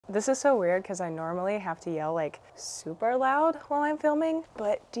This is so weird because I normally have to yell like super loud while I'm filming,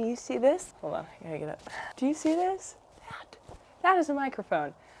 but do you see this? Hold on, I gotta get up. Do you see this? That is a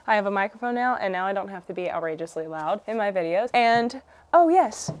microphone. I have a microphone now, and now I don't have to be outrageously loud in my videos. And, oh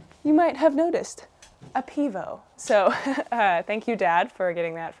yes, you might have noticed, a Pivo. So thank you, Dad, for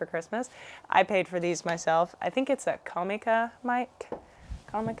getting that for Christmas. I paid for these myself. I think it's a Comica mic.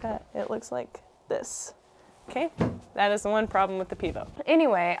 Comica, it looks like this. Okay, that is the one problem with the Pivo.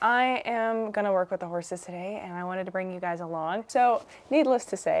 Anyway, I am gonna work with the horses today, and I wanted to bring you guys along. So, needless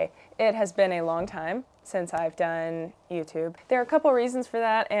to say, it has been a long time since I've done YouTube. There are a couple reasons for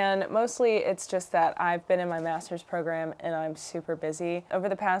that, and mostly it's just that I've been in my master's program and I'm super busy. Over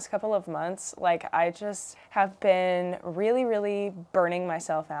the past couple of months, like, I just have been really burning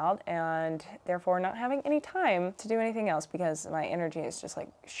myself out and therefore not having any time to do anything else because my energy is just like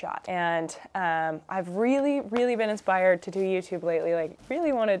shot. And I've really been inspired to do YouTube lately, like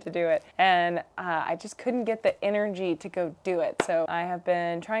really wanted to do it, and I just couldn't get the energy to go do it. So I have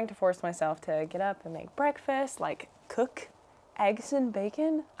been trying to force myself to get up and make breakfast, like cook eggs and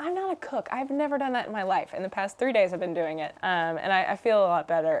bacon. I'm not a cook. I've never done that in my life. In the past 3 days I've been doing it, and I feel a lot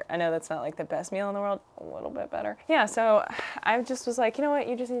better. I know that's not like the best meal in the world, a little bit better. Yeah, so I just was like, you know what,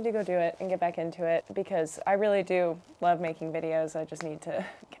 you just need to go do it and get back into it because I really do love making videos. I just need to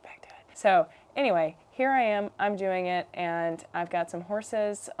get back to it. So anyway, here I am, I'm doing it, and I've got some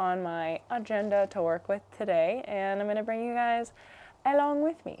horses on my agenda to work with today, and I'm gonna bring you guys along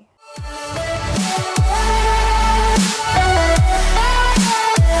with me.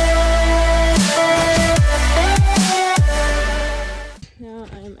 Now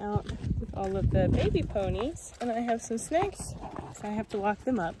I'm out with all of the baby ponies, and I have some snacks, so I have to lock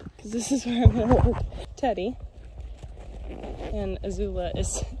them up, because this is where I'm gonna work. Teddy and Azula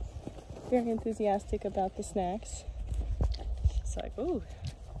is very enthusiastic about the snacks. She's like, ooh,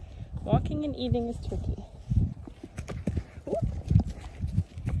 walking and eating is tricky. Ooh.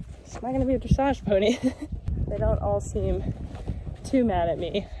 It's not gonna be a dressage pony. They don't all seem too mad at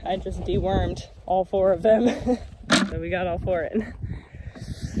me. I just dewormed all 4 of them. So we got all 4 in.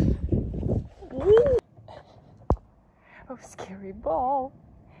 Ooh. Oh, scary ball.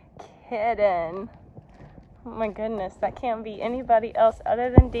 Kitten. Oh my goodness, that can't be anybody else other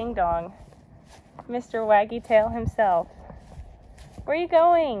than Ding Dong. Mr. Waggy Tail himself. Where are you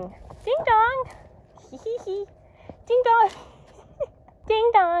going? Ding Dong! Hee hee hee. Ding Dong!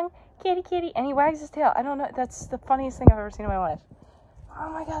 Ding Dong! Kitty kitty. And he wags his tail. I don't know, that's the funniest thing I've ever seen in my life.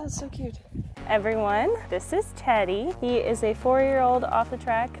 Oh my god, that's so cute. Everyone, this is Teddy. He is a 4-year-old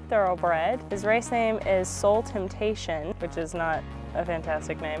off-the-track thoroughbred. His race name is Soul Temptation, which is not a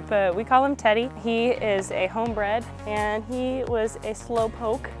fantastic name, but we call him Teddy. He is a homebred, and he was a slow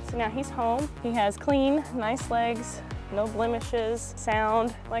poke. So now he's home. He has clean, nice legs, no blemishes,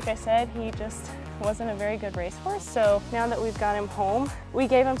 sound. Like I said, he just wasn't a very good racehorse. So now that we've got him home, we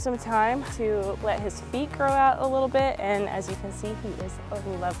gave him some time to let his feet grow out a little bit. And as you can see, he is a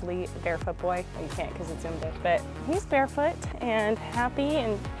lovely barefoot boy. Well, you can't because it's in bed, but he's barefoot and happy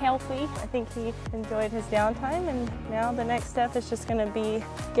and healthy. I think he enjoyed his downtime, and now the next step is just gonna be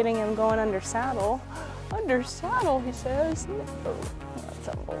getting him going under saddle. Under saddle, he says. Oh, that's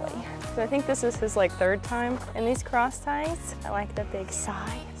a boy. So I think this is his like 3rd time in these cross ties. I like the big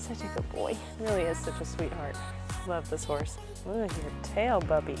sigh. Such a good boy. He really is such a sweetheart. Love this horse. Ooh, your tail,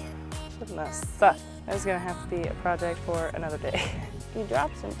 bubby. Goodness. That is gonna have to be a project for another day. You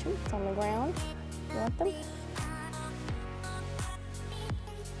dropped some treats on the ground. You want them?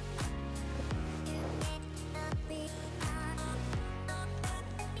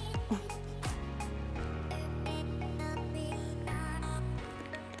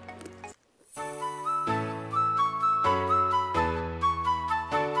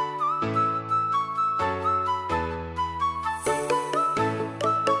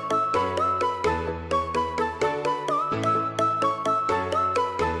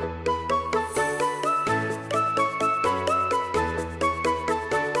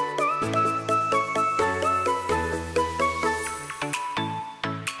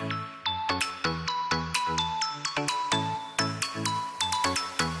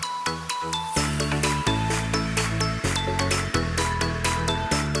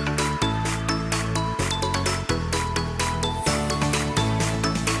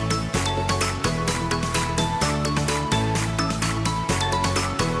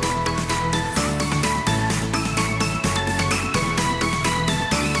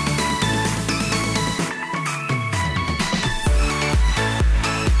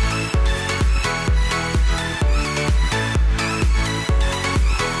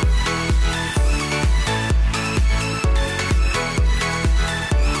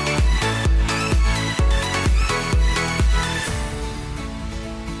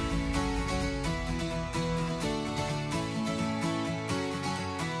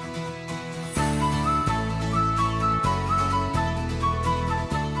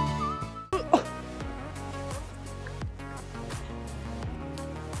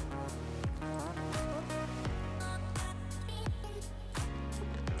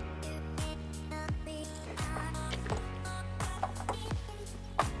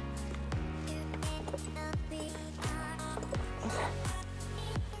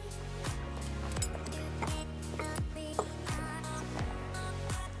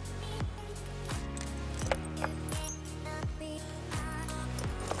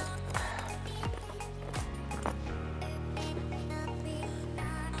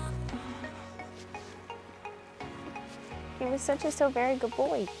 was so very good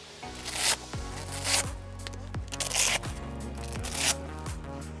boy.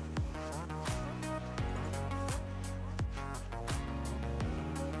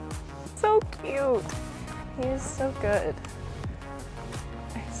 So cute. He's so good.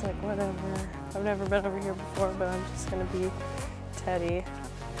 He's like, whatever. I've never been over here before, but I'm just gonna be Teddy.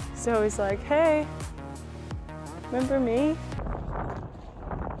 So he's like, hey, remember me?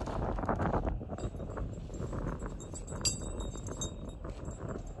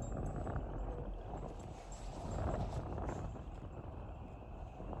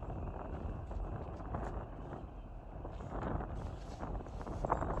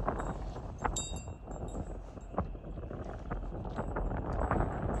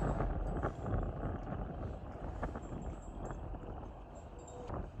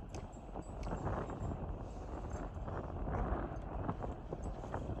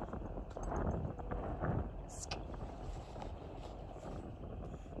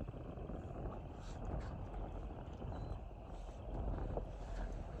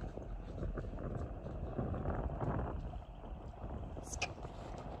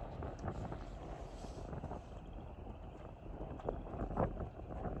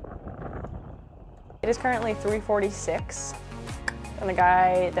 It is currently 3:46, and the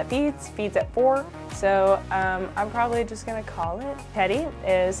guy that feeds at 4, so I'm probably just gonna call it. Teddy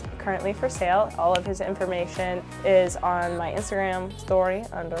is currently for sale. All of his information is on my Instagram story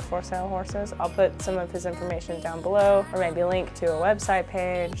under For Sale Horses. I'll put some of his information down below, or maybe link to a website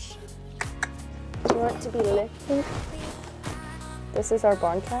page. Do you want to be lifted? This is our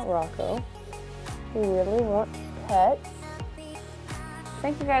barn cat, Rocco. We really want pets.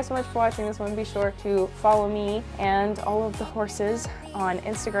 Thank you guys so much for watching this one. Be sure to follow me and all of the horses on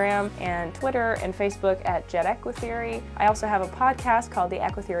Instagram and Twitter and Facebook at EquiTheory. I also have a podcast called the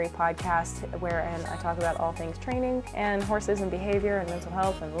EquiTheory Podcast, wherein I talk about all things training and horses and behavior and mental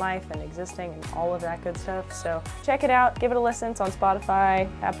health and life and existing and all of that good stuff. So check it out, give it a listen. It's on Spotify,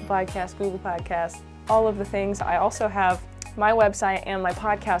 Apple Podcasts, Google Podcasts, all of the things. I also have my website and my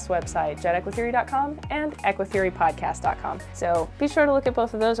podcast website, JetEquiTheory.com and EquiTheoryPodcast.com. So be sure to look at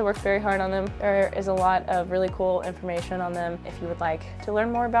both of those. I worked very hard on them. There is a lot of really cool information on them. If you would like to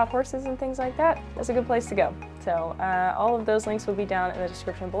learn more about horses and things like that, that's a good place to go. So all of those links will be down in the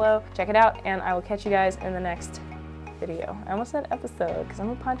description below. Check it out, and I will catch you guys in the next video. I almost said episode because I'm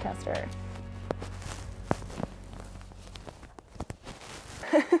a podcaster.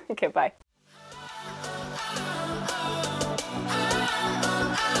 Okay, bye.